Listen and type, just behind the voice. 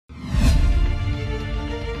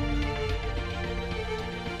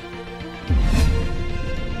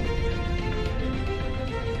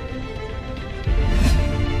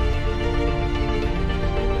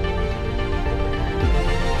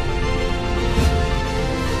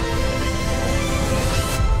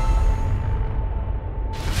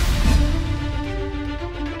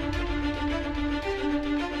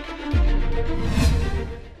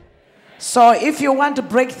So if you want to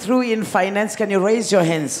break through in finance, can you raise your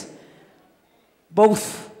hands?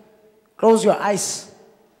 Both. Close your eyes.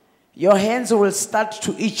 Your hands will start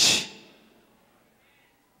to itch.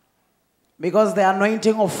 Because the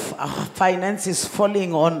anointing of finance is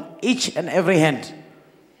falling on each and every hand.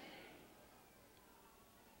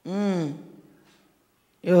 Your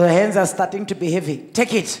hands are starting to be heavy.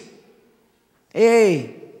 Take it.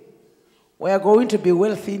 Hey, we are going to be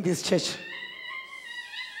wealthy in this church.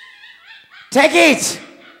 Take it.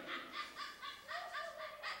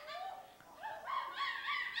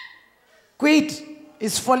 Quid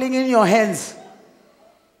is falling in your hands.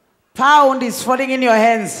 Pound is falling in your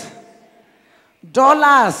hands.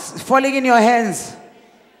 Dollars falling in your hands.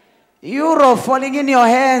 Euro falling in your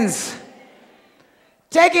hands.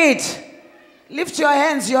 Take it. Lift your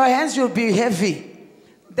hands. Your hands will be heavy.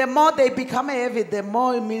 The more they become heavy, the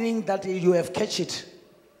more meaning that you have catch it.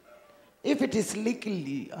 If it is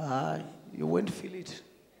legally, you won't feel it.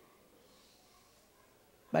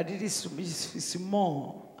 But it is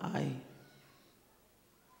more. I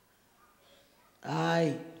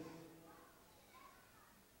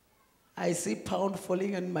see pound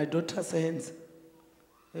falling in my daughter's hands.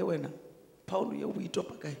 Hey, when pound you we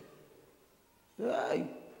top guy. Ay,